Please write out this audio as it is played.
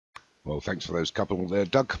Well, thanks for those couple there,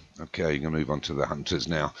 Doug. Okay, you're going to move on to the hunters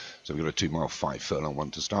now. So we've got a 2 mile 5 furlong one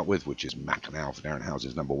to start with, which is Mackinaw for Darren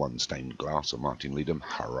House's #1 Stained Glass, or Martin Leadham,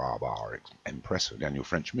 Haraba Empress for Daniel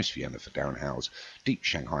French, Miss Vienna for Darren House, Deep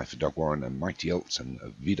Shanghai for Doug Warren, and Mighty Elts and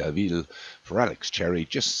Vidaville for Alex Cherry.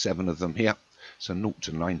 Just 7 of them here, so 0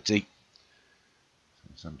 to 90. So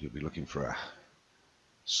somebody will be looking for a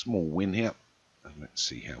small win here, and let's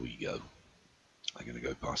see how we go. I'm going to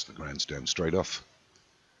go past the grandstand straight off.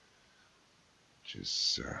 Which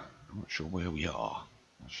is, I'm not sure where we are.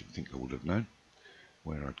 I should think I would have known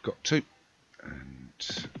where I'd got to, and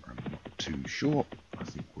I'm not too sure. I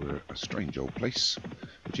think we're at a strange old place,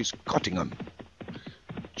 which is Cottingham,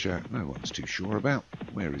 which no one's too sure about.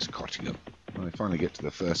 Where is Cottingham? When I finally get to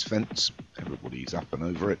the first fence, everybody's up and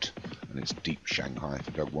over it, and it's Deep Shanghai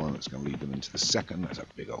for Doug Warren that's going to lead them into the second. There's a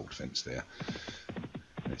big old fence there.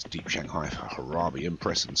 And it's Deep Shanghai for Harabi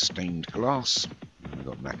Empress and Stained Glass. And we've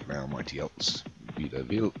got Mackinaw, Mighty Elts,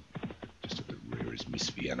 Vidaville. Just at the rear is Miss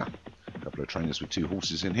Vienna. A couple of trainers with 2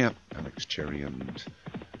 horses in here, Alex Cherry and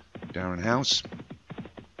Darren House.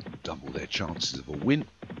 Double their chances of a win.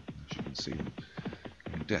 As you can see them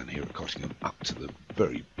going down here at Cottingham up to the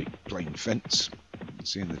very big plain fence. You can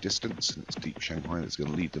see in the distance, and it's Deep Shanghai that's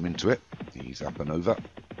going to lead them into it. He's up and over.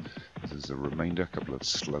 There's a remainder, a couple of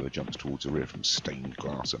slower jumps towards the rear from Stained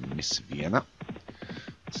Glass and Miss Vienna.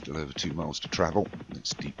 Still over 2 miles to travel.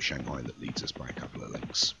 It's Deep Shanghai that leads us by a couple of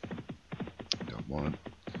lengths. Doug Warren.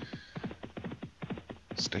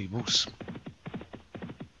 Stables.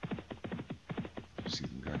 See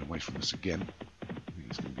them going away from us again. I think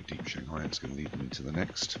it's going to be Deep Shanghai that's going to lead them into the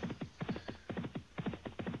next.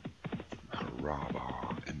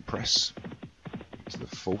 Haraba Empress. It's the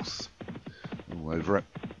 4th. All over it.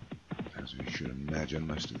 As we should imagine,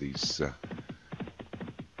 most of these they're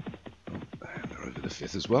over the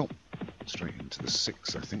 5th as well. Straight into the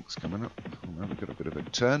 6th, I think, is coming up. Oh, no, we've got a bit of a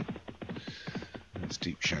turn. And it's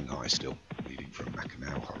Deep Shanghai still, leading from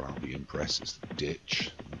Mackinaw. Harabi Empress is the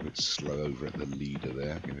ditch. A little bit slow over at the leader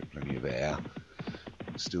there, give it plenty of air.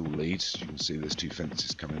 Still leads. As you can see, there's 2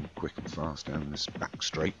 fences coming quick and fast down this back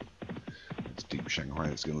straight. It's Deep Shanghai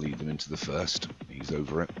that's going to lead them into the 1st. He's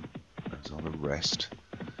over it. As are the rest.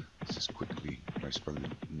 This is quickly placed by the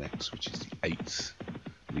next, which is the 8th.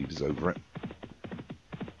 Leaders over it.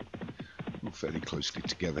 All fairly closely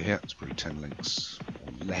together here. It's probably 10 lengths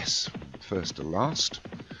or less from first to last.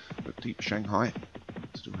 But Deep Shanghai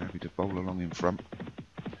still happy to bowl along in front.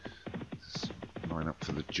 Line up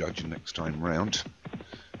for the judge next time round.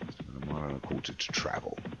 Still got a 1.25 miles to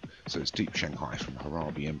travel. So it's Deep Shanghai from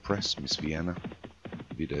Harabi Empress, Miss Vienna,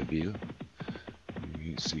 Vidaville.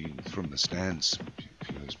 You see from the stands, a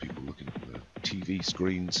few of those people looking at the TV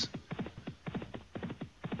screens.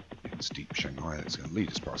 It's Deep Shanghai that's going to lead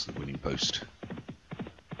us past the winning post.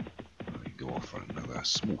 We go off on another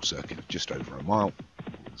small circuit of just over a mile.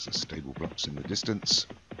 There's the stable blocks in the distance.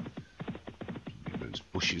 Those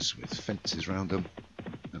bushes with fences around them.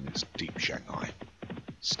 And it's Deep Shanghai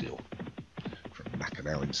still. From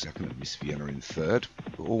Mackinaw in 2nd and Miss Vienna in 3rd.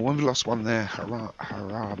 Oh, we've lost one there.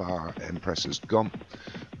 Haraba Empress has gone.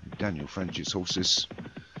 Daniel French's horses.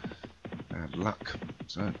 Bad luck.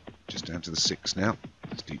 So just down to the 6th now.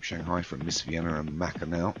 It's Deep Shanghai from Miss Vienna and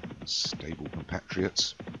Mackinaw. Stable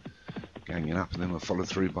compatriots. Ganging up, and then we're followed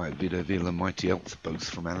through by Vidaville and Mighty Elf, both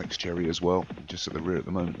from Alex Cherry as well. And just at the rear at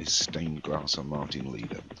the moment is Stained Glass and Martin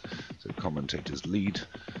Leader. So commentators lead,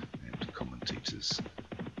 and commentators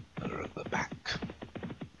are at the back.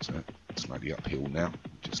 So slightly uphill now,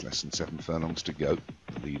 just less than 7 furlongs to go.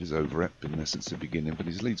 The lead is over it, been there since the beginning, but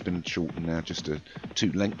his lead's been shortened now just to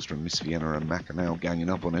 2 lengths from Miss Vienna and Mackinaw ganging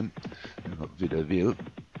up on him. We've got Vidaville.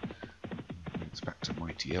 It's back to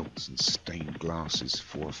Mighty Elts, and Stained Glass is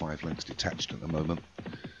 4 or 5 lengths detached at the moment.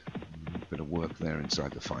 A bit of work there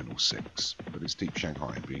inside the final 6, but it's Deep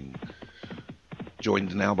Shanghai being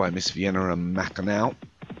joined now by Miss Vienna and Mackinaw.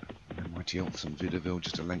 And Mighty Elts and Vidaville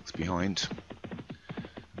just a length behind.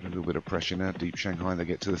 A little bit of pressure now. Deep Shanghai, they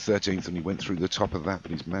get to the 13th, and he went through the top of that,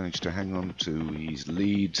 but he's managed to hang on to his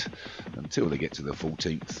lead until they get to the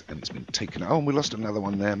 14th, and it's been taken. Oh, and we lost another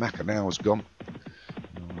one there. Mackinaw has gone.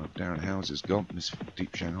 Darren Howes has gone. Miss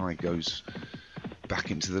Deep Shanghai goes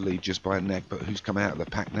back into the lead just by a neck, but who's come out of the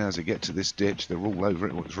pack now as they get to this ditch? They're all over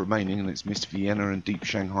it, what's remaining, and it's Miss Vienna and Deep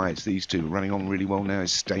Shanghai. It's these two running on really well now.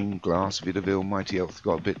 Is Stained Glass. Vidaville, Mighty Elf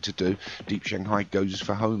got a bit to do. Deep Shanghai goes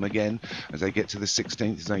for home again as they get to the 16th.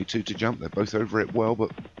 There's only 2 to jump. They're both over it well,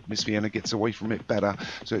 but Miss Vienna gets away from it better.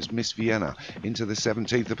 So it's Miss Vienna into the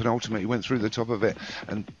 17th. The penultimate, he went through the top of it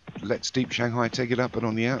and lets Deep Shanghai take it up, but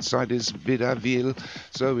on the outside is Vidaville.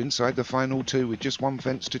 So inside the final 2 with just 1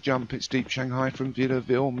 fence to jump, it's Deep Shanghai from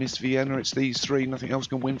Villaville, Miss Vienna. It's these three. Nothing else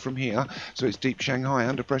can win from here. So it's Deep Shanghai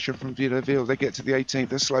under pressure from Villaville. They get to the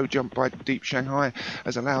 18th. A slow jump by Deep Shanghai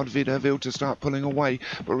has allowed Villaville to start pulling away.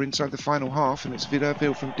 But we're inside the final half, and it's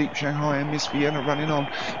Villaville from Deep Shanghai and Miss Vienna running on.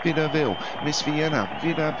 Villaville, Miss Vienna,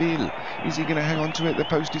 Villaville. Is he going to hang on to it? The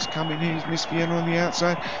post is coming. Here's Miss Vienna on the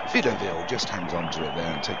outside. Villaville just hangs on to it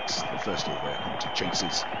there and takes the first all there. Hunter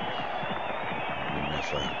chases. In there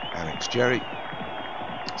for Alex Jerry.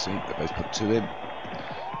 See, they both put two in.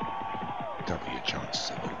 Double your chances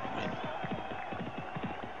of a win.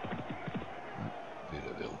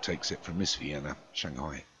 Villaville takes it from Miss Vienna.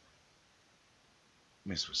 Shanghai.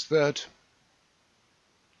 Miss was third.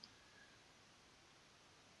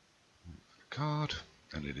 Card.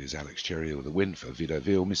 And it is Alex Cherry with a win for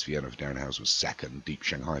Villaville. Miss Vienna of Darren Howes was second. Deep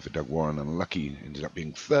Shanghai for Doug Warren. Unlucky ended up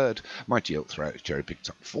being third. Mighty Elk throughout Cherry picked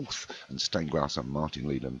up fourth. And Stained Glass and Martin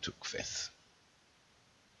Leland took fifth.